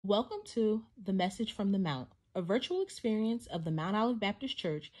Welcome to The Message from the Mount, a virtual experience of the Mount Olive Baptist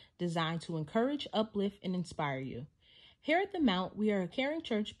Church designed to encourage, uplift, and inspire you. Here at the Mount, we are a caring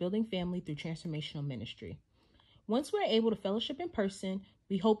church building family through transformational ministry. Once we're able to fellowship in person,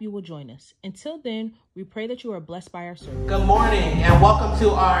 we hope you will join us. Until then, we pray that you are blessed by our service. Good morning and welcome to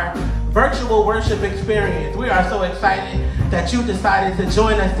our virtual worship experience. We are so excited that you decided to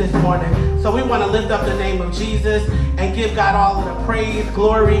join us this morning. So we want to lift up the name of Jesus and give God all of the praise,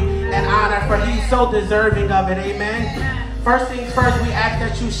 glory, and honor, for he's so deserving of it. Amen. First things first, we ask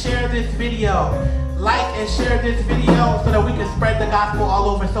that you share this video. Like and share this video so that we can spread the gospel all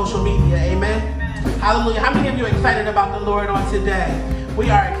over social media. Amen. Hallelujah. How many of you are excited about the Lord on today? We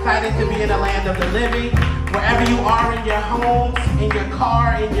are excited to be in the land of the living. Wherever you are, in your homes, in your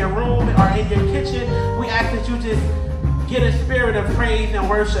car, in your room, or in your kitchen, we ask that you just get a spirit of praise and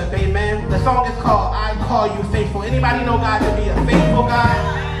worship. Amen. The song is called I Call You Faithful. Anybody know God to be a faithful God?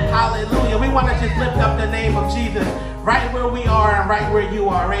 Hallelujah. We want to just lift up the name of Jesus right where we are and right where you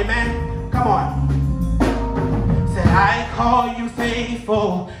are. Amen. Come on. Say, I call you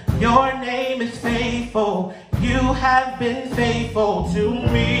faithful. Your name is faithful. You have been faithful to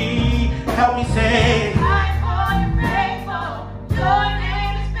me. Help me say, I call you faithful. Your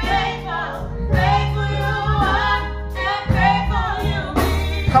name is faithful. Faithful you are, and faithful you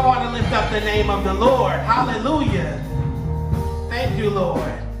be. Come on and lift up the name of the Lord. Hallelujah. Thank you, Lord.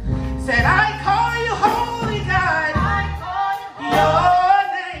 Said, I call you holy God. I call you holy. Your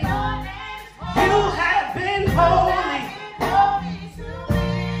name, Your name is holy. you have been holy. Holy to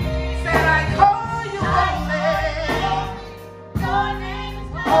me. Said, I call you holy. Your name is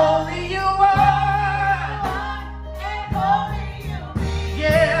Holy you are. and holy you be.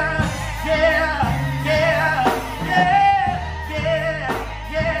 Yeah, yeah, yeah, yeah,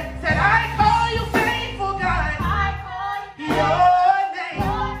 yeah, yeah. Said, I call you faithful God. I call you Your name,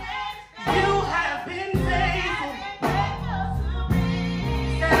 Your name is you have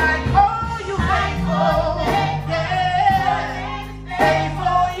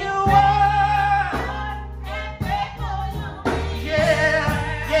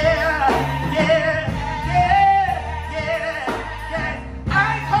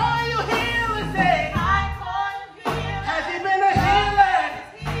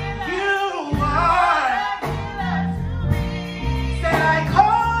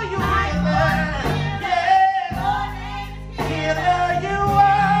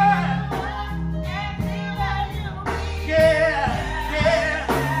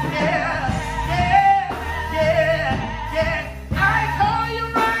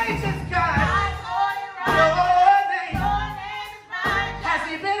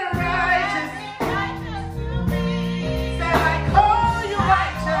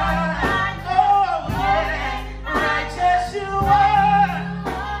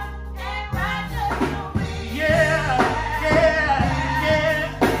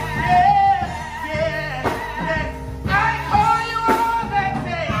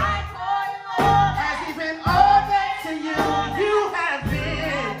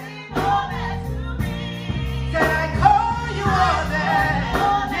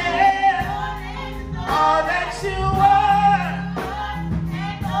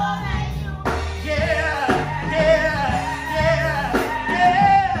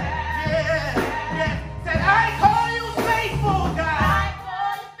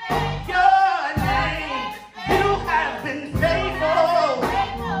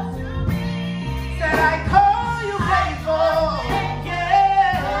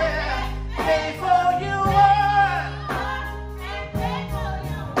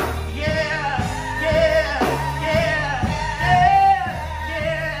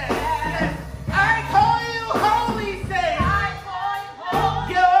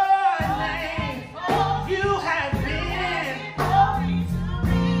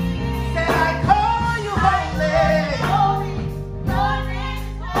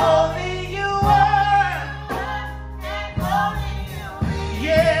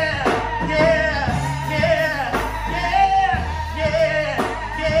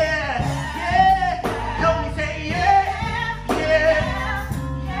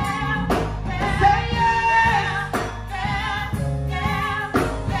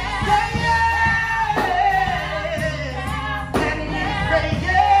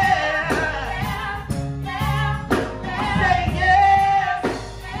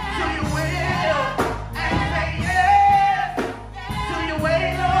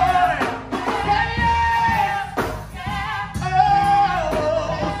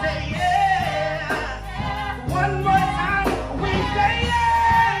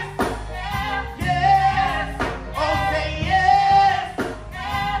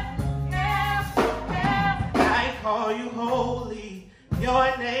call you holy.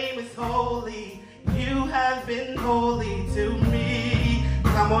 Your name is holy. You have been holy to me.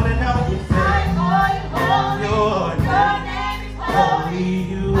 Come on and help me say, I call you holy. Your name is holy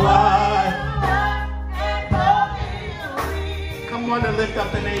you are. And holy you'll be. Come on and lift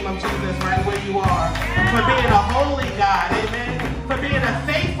up the name of Jesus right where you are. For being a holy God, amen. For being a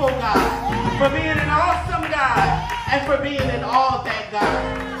faithful God. For being an awesome God. And for being in all that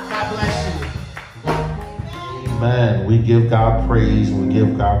God. God bless you. Amen. We give God praise and we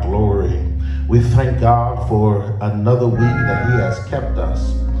give God glory. We thank God for another week that He has kept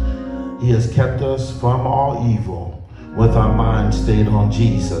us. He has kept us from all evil with our mind stayed on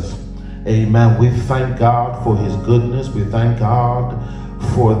Jesus. Amen. We thank God for His goodness. We thank God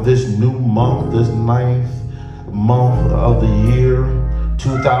for this new month, this 9th month of the year,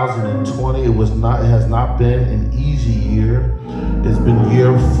 2020. It has not been an easy year. It's been a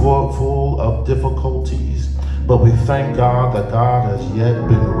year full of difficulties. But we thank God that God has yet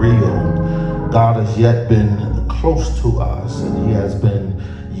been real. God has yet been close to us, and He has been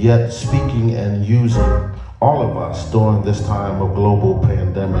yet speaking and using all of us during this time of global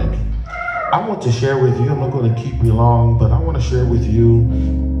pandemic. I want to share with you, I'm not going to keep you long, but I want to share with you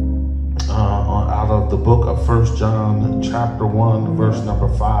out of the book of 1 John chapter 1, verse number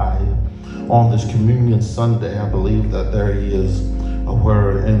 5. On this Communion Sunday, I believe that there is a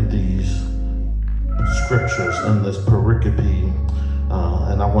word in these scriptures, in this pericope,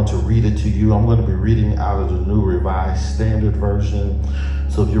 and I want to read it to you. I'm going to be reading out of the New Revised Standard Version.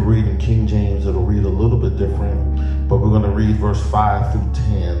 So if you're reading King James, it'll read a little bit different, but we're going to read verse 5 through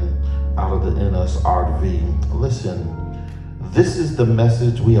 10 out of the NSRV. Listen, this is the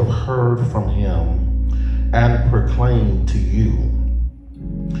message we have heard from Him and proclaimed to you.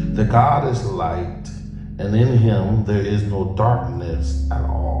 The God is light, and in Him there is no darkness at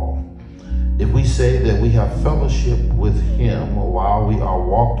all. If we say that we have fellowship with Him while we are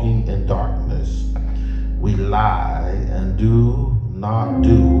walking in darkness, we lie and do not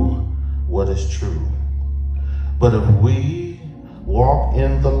do what is true. But if we walk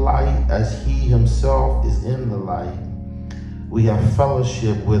in the light as He Himself is in the light, we have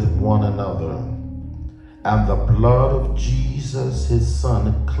fellowship with one another. And the blood of Jesus, His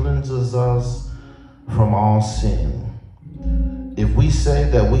Son, cleanses us from all sin. If we say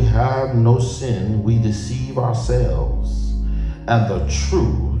that we have no sin, we deceive ourselves, and the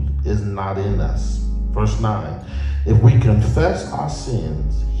truth is not in us. Verse 9, if we confess our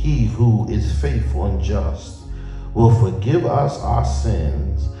sins, He who is faithful and just will forgive us our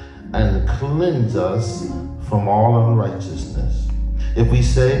sins and cleanse us from all unrighteousness. If we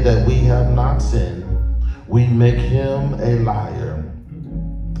say that we have not sinned, we make Him a liar,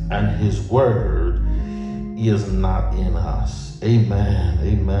 and His word is not in us. Amen.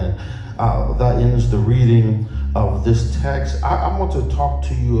 Amen. That ends the reading of this text. I want to talk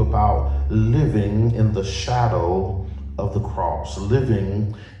to you about living in the shadow of the cross.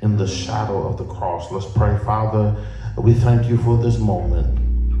 Living in the shadow of the cross. Let's pray. Father, we thank you for this moment.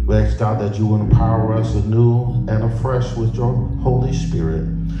 We ask, God, that you will empower us anew and afresh with your Holy Spirit.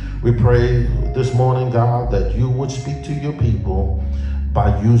 We pray this morning, God, that you would speak to your people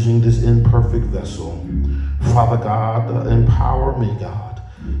by using this imperfect vessel. Father God, empower me, God,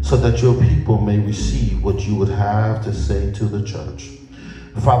 so that your people may receive what you would have to say to the church.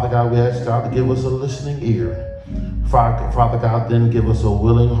 Father God, we ask, God, to give us a listening ear. Father God, then give us a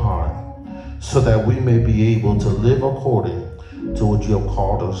willing heart so that we may be able to live according to what you have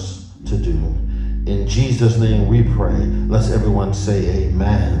called us to do. In Jesus' name we pray. Let's everyone say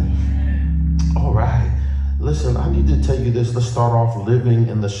amen. All right. Listen, I need to tell you this. Let's start off living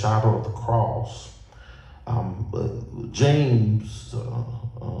in the shadow of the cross. John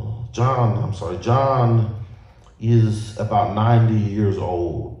is about 90 years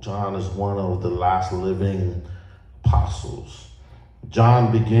old. John is one of the last living apostles.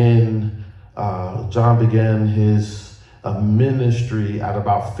 John began his ministry at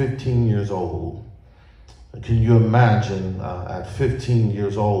about 15 years old. Can you imagine at 15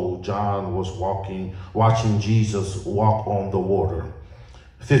 years old, John was watching Jesus walk on the water.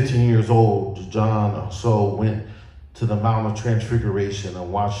 15 years old, John so went to the Mount of Transfiguration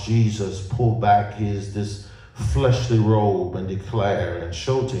and watched Jesus pull back this fleshly robe and declare and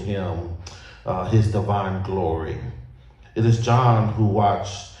show to him his divine glory. It is John who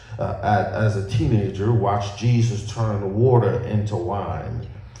watched, as a teenager, watched Jesus turn water into wine.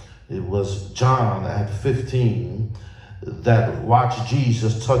 It was John at 15 that watched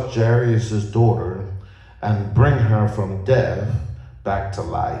Jesus touch Jairus' daughter and bring her from death back to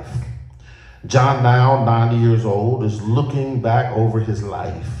life. John, now 90 years old, is looking back over his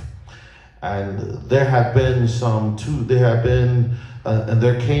life And there had been and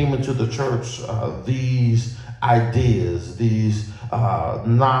there came into the church these ideas, these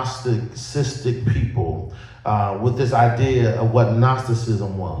Gnostic people with this idea of what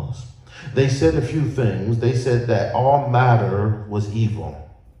Gnosticism was. They said a few things. They said that all matter was evil.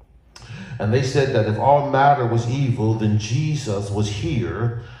 And they said that if all matter was evil, then Jesus was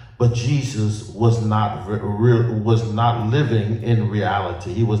here, but Jesus was not real, was not living in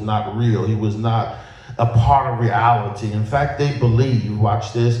reality. He was not real. He was not a part of reality. In fact, they believe,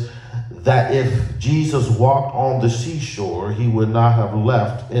 watch this, that if Jesus walked on the seashore, he would not have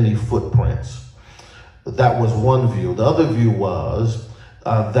left any footprints. That was one view. The other view was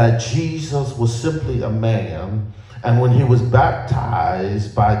that Jesus was simply a man, and when he was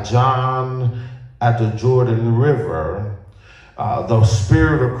baptized by John at the Jordan River, the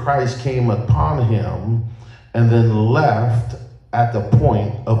Spirit of Christ came upon him and then left at the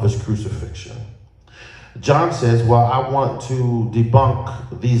point of his crucifixion. John says, well, I want to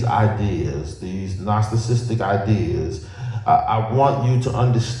debunk these ideas, these Gnosticistic ideas. I want you to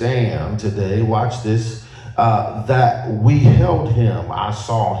understand today, watch this, that we held him. I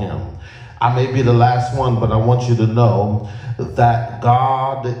saw him. I may be the last one, but I want you to know that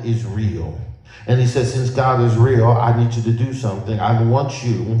God is real. And he says, since God is real, I need you to do something. I want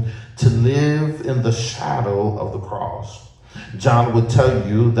you to live in the shadow of the cross. John would tell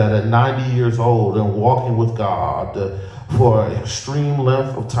you that at 90 years old and walking with God for an extreme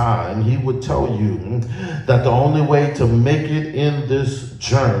length of time, he would tell you that the only way to make it in this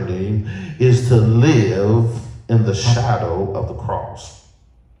journey is to live in the shadow of the cross.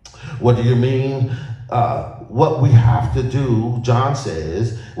 What do you mean? What we have to do, John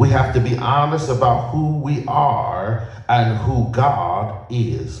says, we have to be honest about who we are and who God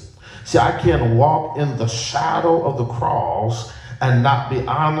is. See, I can't walk in the shadow of the cross and not be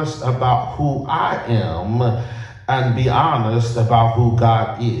honest about who I am and be honest about who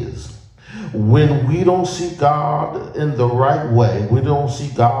God is. When we don't see God in the right way, we don't see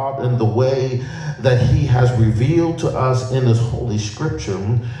God in the way that he has revealed to us in his holy scripture,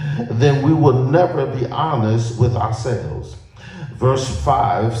 then we will never be honest with ourselves. Verse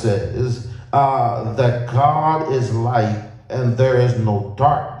 5 says that God is light and there is no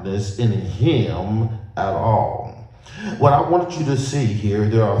darkness in him at all. What I want you to see here,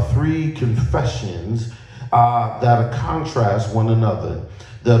 there are three confessions that contrast one another.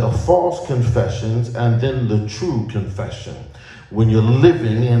 There are the false confessions and then the true confession when you're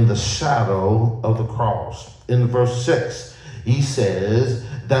living in the shadow of the cross. In verse 6, he says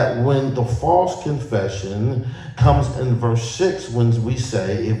that when the false confession comes in verse 6, when if we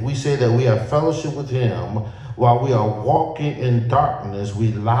say that we have fellowship with him while we are walking in darkness,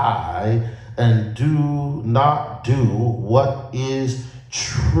 we lie and do not do what is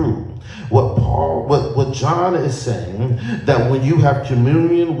true. What John is saying, that when you have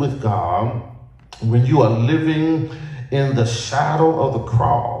communion with God, when you are living in the shadow of the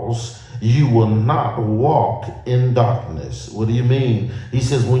cross, you will not walk in darkness. What do you mean? He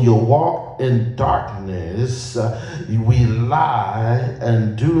says, when you walk in darkness, we lie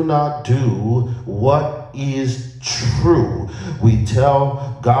and do not do what is true. We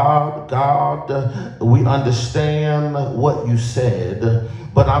tell God, we understand what you said,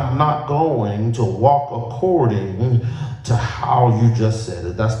 but I'm not going to walk according to how you just said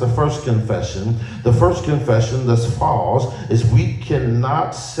it. That's the first confession. The first confession that's false is we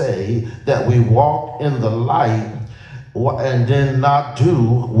cannot say that we walk in the light and then not do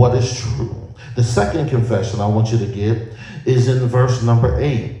what is true. The second confession I want you to get is in verse number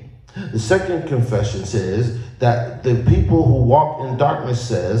 8. The second confession says that the people who walk in darkness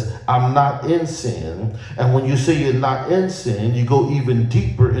says, I'm not in sin. And when you say you're not in sin, you go even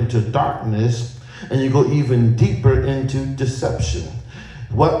deeper into darkness and you go even deeper into deception.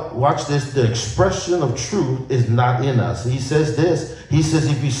 Watch this. The expression of truth is not in us. He says this. He says,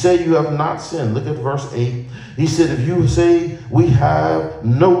 if you say you have not sinned, look at verse 8. He said, if you say we have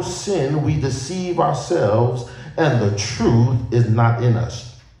no sin, we deceive ourselves and the truth is not in us.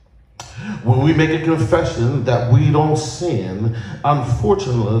 When we make a confession that we don't sin,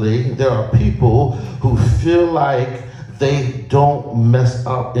 unfortunately, there are people who feel like they don't mess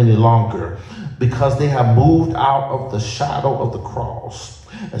up any longer because they have moved out of the shadow of the cross.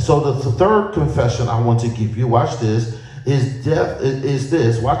 And so the third confession I want to give you, watch this, is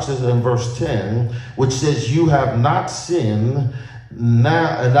this. Watch this in verse 10, which says, you have not sinned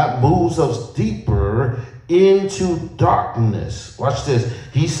now, and that moves us deeper into darkness. Watch this.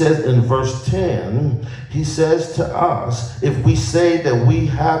 He says in verse 10, he says to us, if we say that we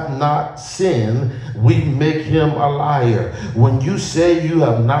have not sinned, we make him a liar. When you say you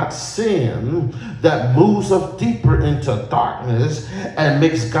have not sinned, that moves us deeper into darkness and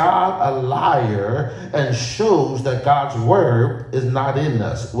makes God a liar and shows that God's word is not in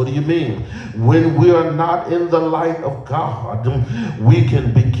us. What do you mean? When we are not in the light of God, we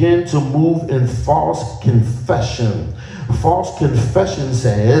can begin to move in false confession. False confession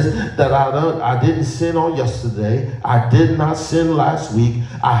says that I didn't sin on yesterday. I did not sin last week.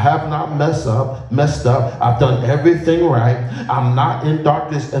 I have not messed up. I've done everything right. I'm not in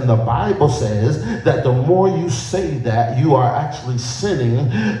darkness. And the Bible says that the more you say that, you are actually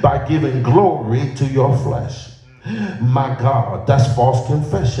sinning by giving glory to your flesh. My God, that's false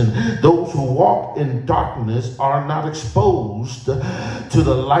confession. Those who walk in darkness are not exposed to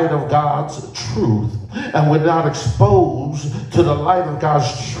the light of God's truth. And we're not exposed to the light of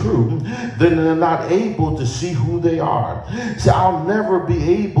God's truth, then they're not able to see who they are. See, I'll never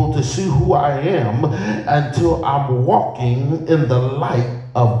be able to see who I am until I'm walking in the light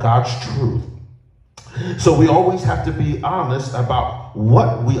of God's truth. So we always have to be honest about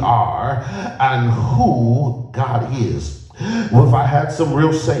what we are and who God is. Well, if I had some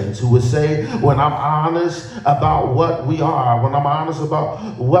real saints who would say, when I'm honest about what we are, when I'm honest about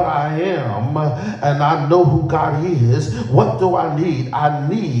what I am, and I know who God is, what do I need? I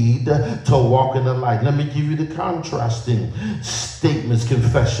need to walk in the light. Let me give you the contrasting statements,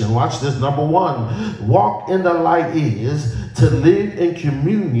 confession. Watch this. Number one, walk in the light is to live in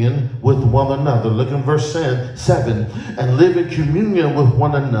communion with one another. Look in verse 7. And live in communion with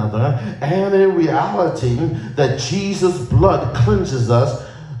one another, and in reality that Jesus' blood cleanses us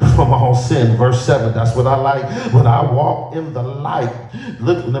from all sin. Verse 7, that's what I like. When I walk in the light,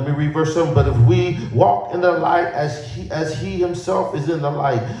 look, let me read verse 7. But if we walk in the light as he himself is in the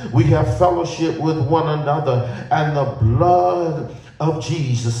light, we have fellowship with one another, and the blood of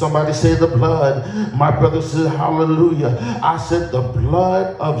Jesus. Somebody say the blood. My brother said hallelujah. I said the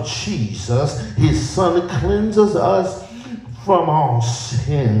blood of Jesus, his son, cleanses us from all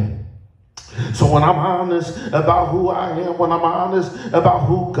sin. So when I'm honest about who I am, when I'm honest about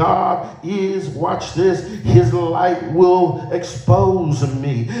who God is, watch this, his light will expose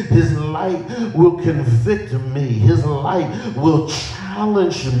me. His light will convict me. His light will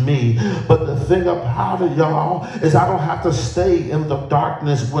challenge me. But the thing about it, y'all, is I don't have to stay in the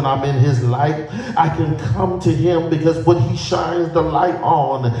darkness when I'm in his light. I can come to him because when he shines the light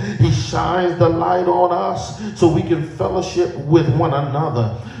on, he shines the light on us so we can fellowship with one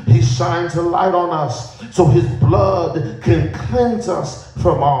another. He shines a light on us so his blood can cleanse us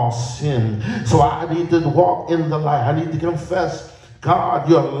from all sin. So I need to walk in the light. I need to confess, God,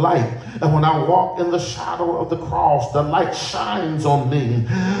 your light. And when I walk in the shadow of the cross, the light shines on me.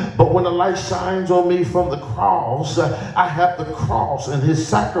 But when the light shines on me from the cross, I have the cross and his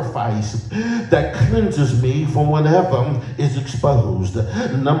sacrifice that cleanses me from whatever is exposed.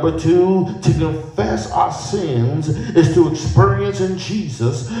 Number two, to confess our sins is to experience in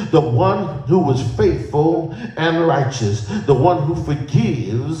Jesus the one who is faithful and righteous, the one who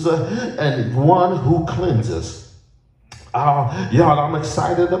forgives and one who cleanses. Y'all, I'm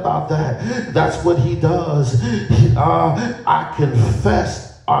excited about that. That's what he does. I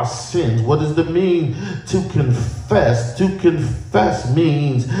confess our sins. What does it mean to confess? To confess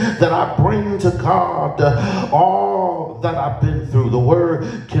means that I bring to God all that I've been through. The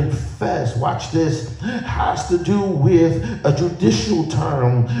word confess, watch this, has to do with a judicial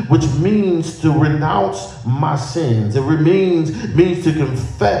term, which means to renounce my sins. It means to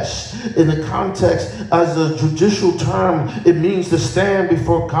confess in the context as a judicial term. It means to stand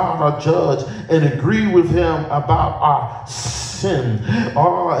before God, our judge, and agree with him about our sin.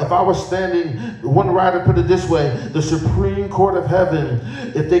 Or if I was standing, one writer put it this way, the Supreme Court of Heaven,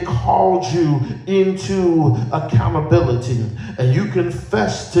 if they called you into accountability and you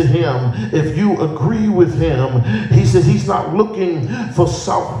confess to him, if you agree with him, he says he's not looking for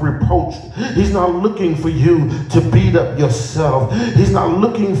self-reproach. He's not looking for you to beat up yourself. He's not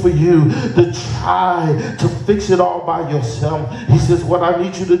looking for you to try to fix it all by yourself. He says what I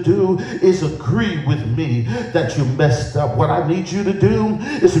need you to do is agree with me that you messed up. What I need you to do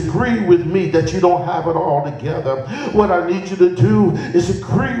is agree with me that you don't have it all together. What I need you to do is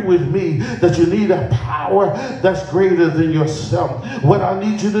agree with me that you need a power that's greater than yourself. What I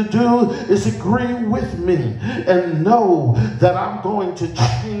need you to do is agree with me and know that I'm going to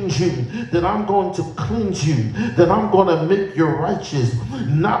change you, that I'm going to cleanse you, that I'm going to make you righteous,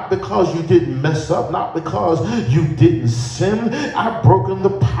 not because you didn't mess up, not because you didn't sin. I've broken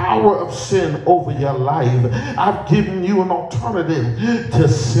the power of sin over your life. I've given you an alternative to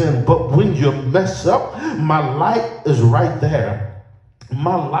sin. But when you mess up, my light is right there.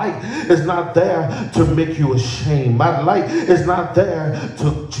 My light is not there to make you ashamed. My light is not there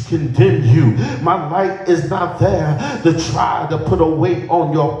to condemn you. My light is not there to try to put a weight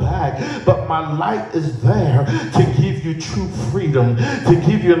on your back. But my light is there to give you true freedom, to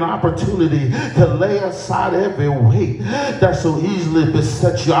give you an opportunity to lay aside every weight that so easily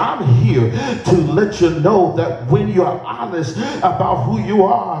besets you. I'm here to let you know that when you're honest about who you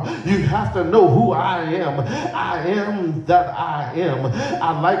are, you have to know who I am. I am that I am.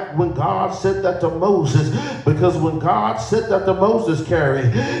 I like when God said that to Moses, because when God said that to Moses, Carrie,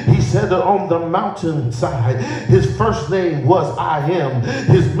 he said that on the mountainside, his first name was I am,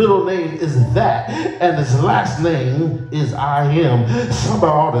 his middle name is that, and his last name is I am.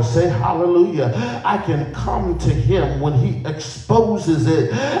 Somebody ought to say hallelujah. I can come to him when he exposes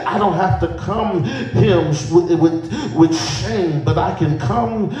it. I don't have to come him with shame, but I can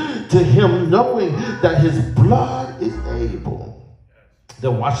come to him knowing that his blood is able.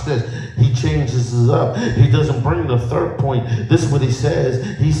 Then watch this. He changes this up. He doesn't bring the third point. This is what he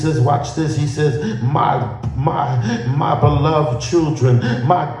says. He says, watch this. He says, my beloved children,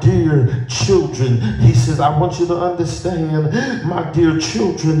 my dear children. He says, I want you to understand, my dear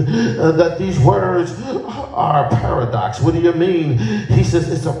children, that these words are a paradox. What do you mean? He says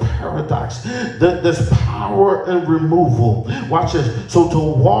it's a paradox. There's power in removal. Watch this. So to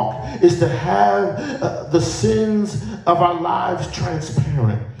walk is to have the sins of our lives transparent.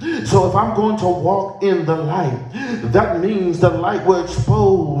 So if I'm going to walk in the light, that means the light will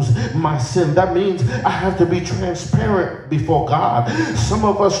expose my sin. That means I have to be transparent before God. Some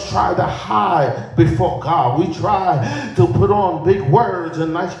of us try to hide before God. We try to put on big words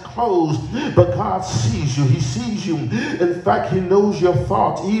and nice clothes, but God sees you. He sees you. In fact, he knows your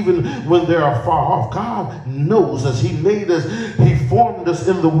thoughts even when they are far off. God knows us. He made us. He formed us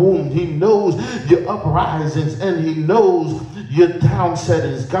in the womb. He knows your uprisings and he knows your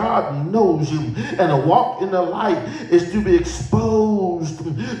downsettings. God knows you. And a walk in the light is to be exposed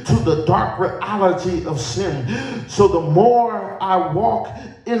to the dark reality of sin. So the more I walk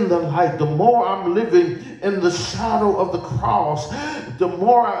in the light, the more I'm living in the shadow of the cross, the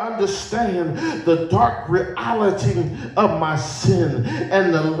more I understand the dark reality of my sin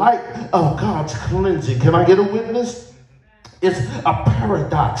and the light of God's cleansing. Can I get a witness? It's a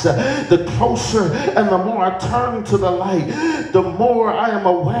paradox. The closer and the more I turn to the light, the more I am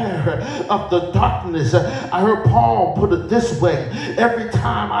aware of the darkness. I heard Paul put it this way: every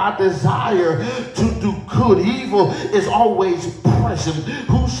time I desire to do good, evil is always present.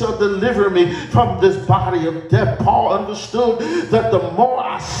 Who shall deliver me from this body of death? Paul understood that the more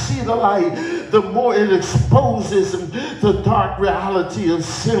I see the light, the more it exposes the dark reality of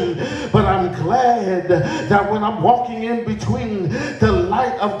sin. But I'm glad that when I'm walking in between the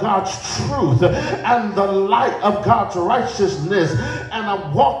light of God's truth and the light of God's righteousness, and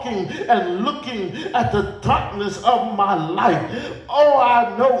I'm walking and looking at the darkness of my life, all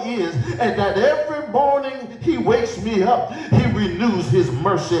I know is that every morning he wakes me up, he renews his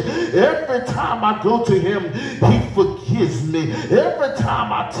mercy. Every time I go to him, he forgives me. Every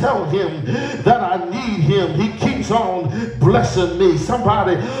time I tell him that I need him, he keeps on blessing me.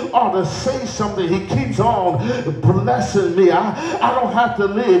 Somebody ought to say something. He keeps on blessing me. I don't have to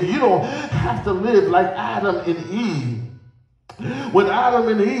live. You don't have to live like Adam and Eve. When Adam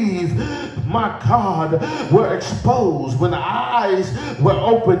and Eve, my God, were exposed, when the eyes were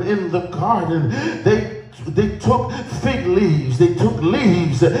open in the garden, they took fig leaves, they took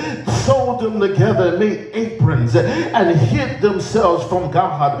leaves, sewed them together, made aprons, and hid themselves from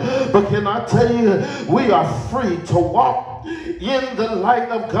God. But can I tell you, we are free to walk in the light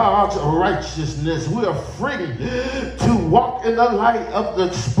of God's righteousness. We are free to walk in the light of the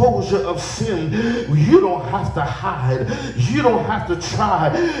exposure of sin. You don't have to hide. You don't have to try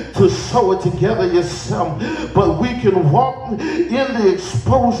to sew it together yourself. But we can walk in the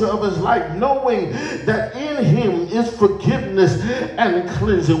exposure of his light, knowing that in him is forgiveness and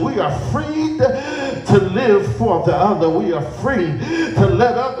cleansing. We are freed to live for the other. We are free to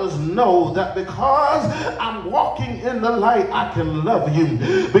let others know that because I'm walking in the light, I can love you.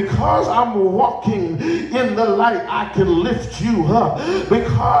 Because I'm walking in the light, I can lift you up.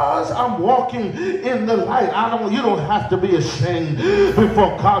 Because I'm walking in the light, you don't have to be ashamed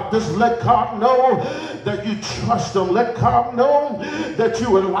before God. Just let God know that you trust him. Let God know that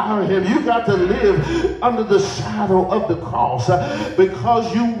you allow him. You got to live under the shadow of the cross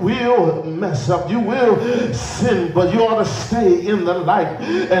because you will mess up. You will sin, but you ought to stay in the light.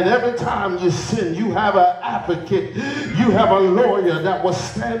 And every time you sin, you have an advocate. You have a lawyer that will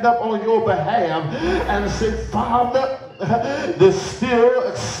stand up on your behalf and say, Father, they're still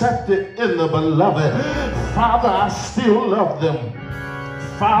accepted in the beloved. Father, I still love them.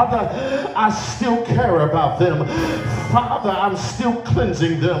 Father, I still care about them. Father, I'm still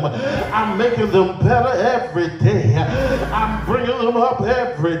cleansing them. I'm making them better every day. I'm bringing them up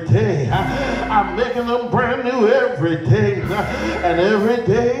every day. I'm making them brand new every day. And every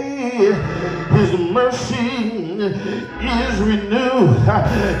day, his mercy is renewed.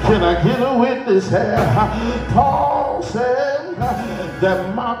 Can I get a witness here? Paul said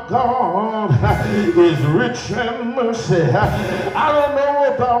that my God is rich in mercy. I don't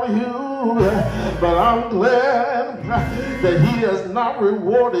know about you, but I'm glad that he has not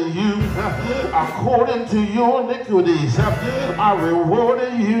rewarded you according to your iniquities. I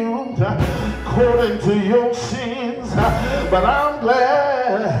rewarded you according to your sins, but I'm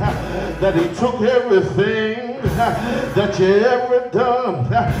glad that he took everything that you ever done.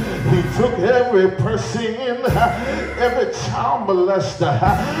 He took every person, every child molester,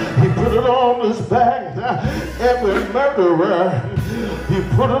 he put it on his back. Every murderer, he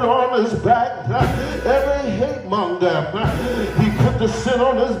put it on his back. Every hate monger, he put the sin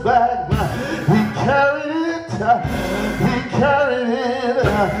on his back. He carried it. He carried it.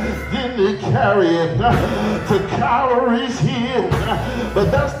 Then he carried it to Calvary's hill. But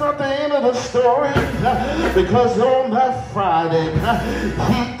that's not the end of the story, because on that Friday,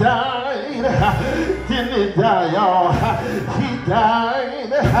 he died. Didn't he die, y'all? He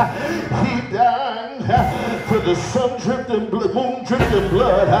died. He died till the sun dripped and moon dripped in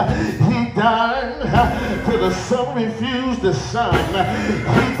blood. He died till the sun refused to shine.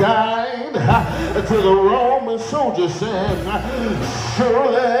 He died till the Roman soldier said,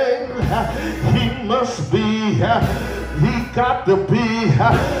 surely he must be, he got to be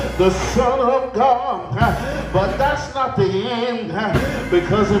the Son of God. But that's not the end,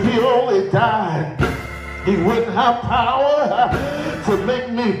 because if he only died, he wouldn't have power to make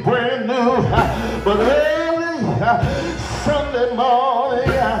me brand new. But early Sunday morning,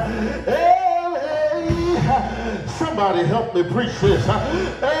 early, somebody help me preach this.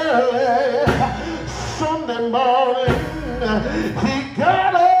 Early Sunday morning, he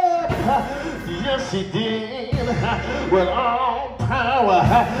got up. Yes, he did. With all power.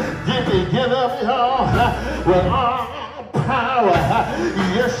 Did he get up, y'all? With all power.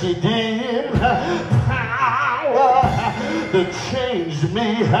 Yes, he did. Power to change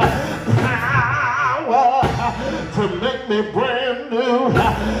me. Power to make me brand new.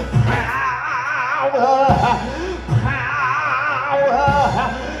 Power. Power.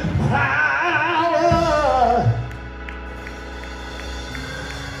 Power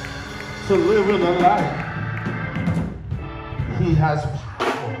to live in a life. He has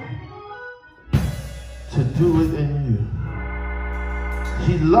power to do it in you.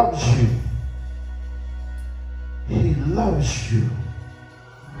 He loves you. He loves you.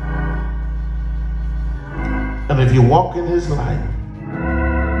 And if you walk in his light,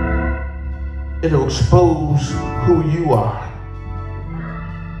 it'll expose who you are.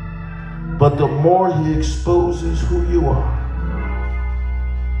 But the more he exposes who you are,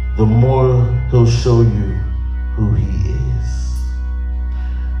 the more he'll show you who he is.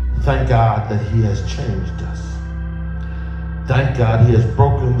 Thank God that he has changed us. Thank God he has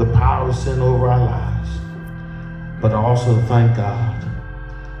broken the power of sin over our lives. But also thank God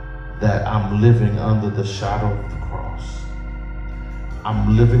that I'm living under the shadow of the cross.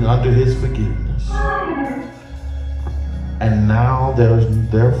 I'm living under his forgiveness. And now there is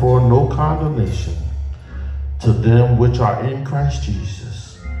therefore no condemnation to them which are in Christ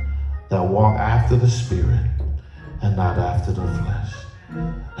Jesus, that walk after the Spirit and not after the flesh.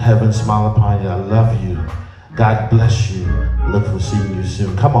 Heaven smile upon you. I love you. God bless you. Look for seeing you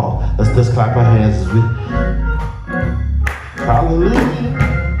soon. Come on, let's just clap our hands as we. Hallelujah.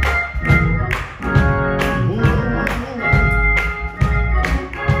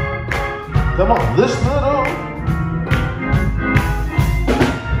 Come on, this little.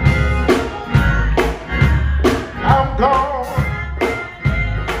 I'm gone.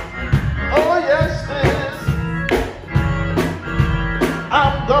 Oh yes,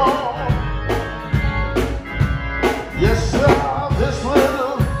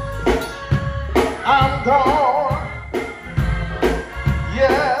 gone.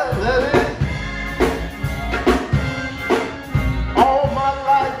 Yeah, let it. All my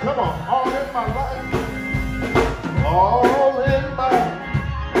life, come on, all in my life. All in my,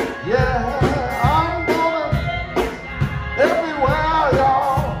 yeah, I'm gonna, everywhere,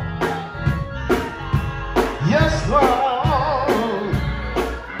 y'all. Yes, Lord.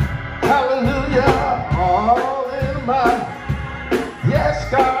 Hallelujah. All in my, yes,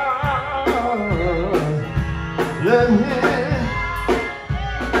 God.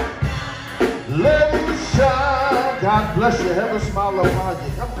 Let it shine. God bless you. Have a smile upon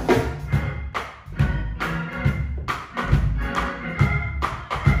you. Come on.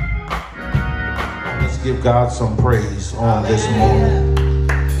 Let's give God some praise on this morning.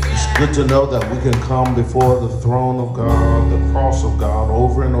 It's good to know that we can come before the throne of God, the cross of God,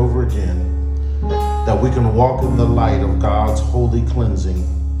 over and over again. That we can walk in the light of God's holy cleansing.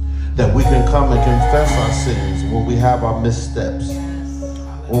 That we can come and confess our sins when we have our missteps,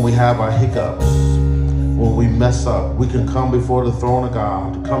 when we have our hiccups, when we mess up. We can come before the throne of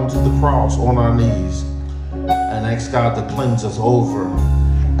God, come to the cross on our knees, and ask God to cleanse us over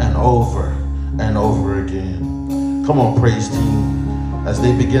and over and over again. Come on, praise team. As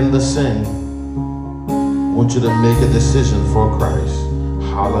they begin to sing, I want you to make a decision for Christ.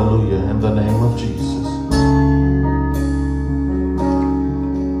 Hallelujah, in the name of Jesus.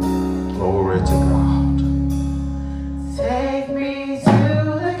 Glory to God. Take me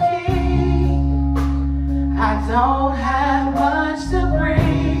to the King. I don't have much to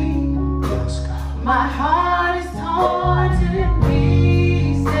bring. Yes, God. My heart is torn to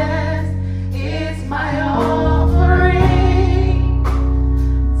pieces. It's my offering.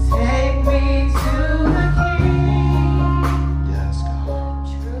 Take me to the King. Yes, God.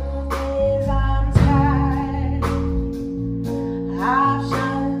 Truth is, I'm tired.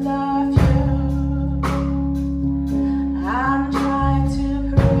 Options are few. I'm trying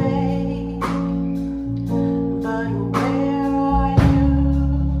to pray, but where are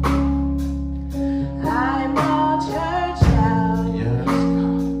you? I'm all churched out, Yes,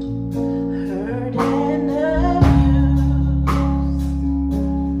 God. hurt and abused.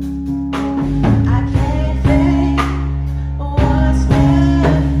 I can't think what's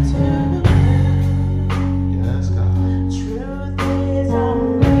left to do. Yes, God. Truth is,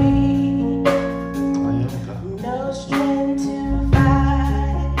 I'm weak, I am God. no strength to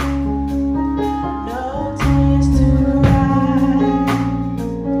fight, no tears to cry.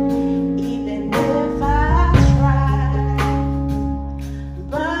 Even if I try,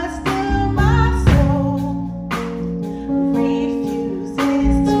 but still my soul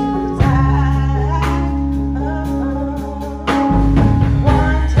refuses to die.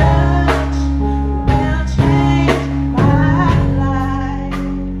 One touch will change my life.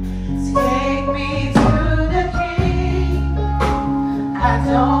 Take me to the King. I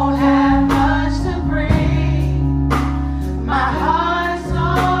don't have much to bring. My heart is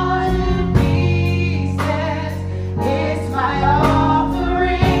torn to pieces. It's my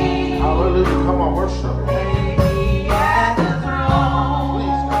offering. Hallelujah. Come on, worship. Lay me at the throne.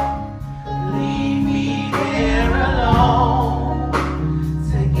 Please, God. Leave me there alone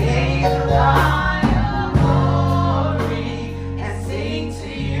to gaze upon your glory and sing to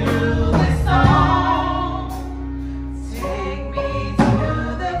you this song. Take me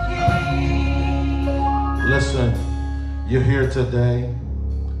to the King. Listen, you're here today,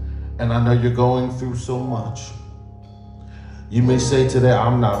 and I know you're going through so much. You may say today,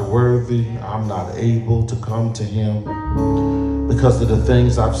 I'm not worthy, I'm not able to come to Him because of the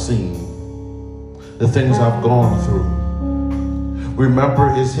things I've seen, the things I've gone through.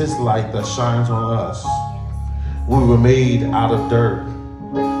 Remember, it's His light that shines on us. We were made out of dirt.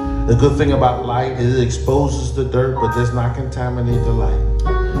 The good thing about light is it exposes the dirt, but does not contaminate the light.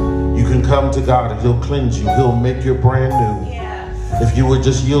 You can come to God and He'll cleanse you. He'll make you brand new. If you would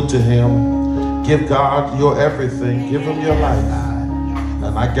just yield to Him, give God your everything, give Him your life,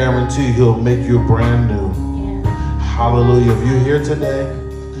 and I guarantee you He'll make you brand new. Hallelujah. If you're here today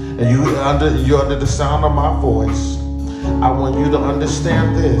and you're under the sound of my voice, I want you to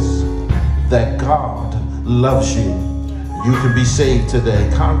understand this, that God loves you. You can be saved today.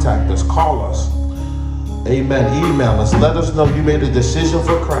 Contact us, call us. Amen. Email us. Let us know you made a decision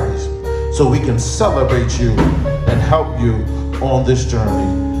for Christ so we can celebrate you and help you on this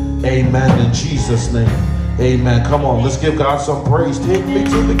journey. Amen. In Jesus' name. Amen. Come on, let's give God some praise. Take me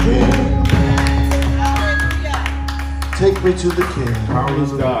to the King. Take me to the King.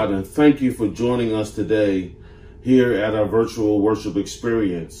 Praise God, and thank you for joining us today here at our virtual worship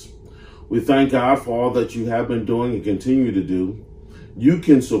experience. We thank God for all that you have been doing and continue to do. You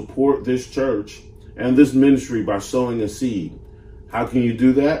can support this church and this ministry by sowing a seed. How can you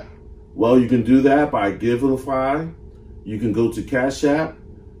do that? Well, you can do that by Givelify. You can go to Cash App.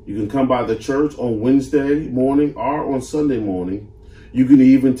 You can come by the church on Wednesday morning or on Sunday morning. You can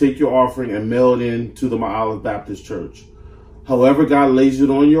even take your offering and mail it in to the Mount Olive Baptist Church. However God lays it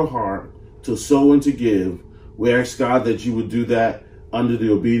on your heart to sow and to give, we ask God that you would do that under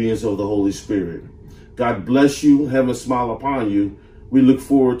the obedience of the Holy Spirit. God bless you. Heaven smile upon you. We look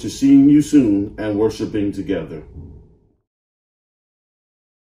forward to seeing you soon and worshiping together.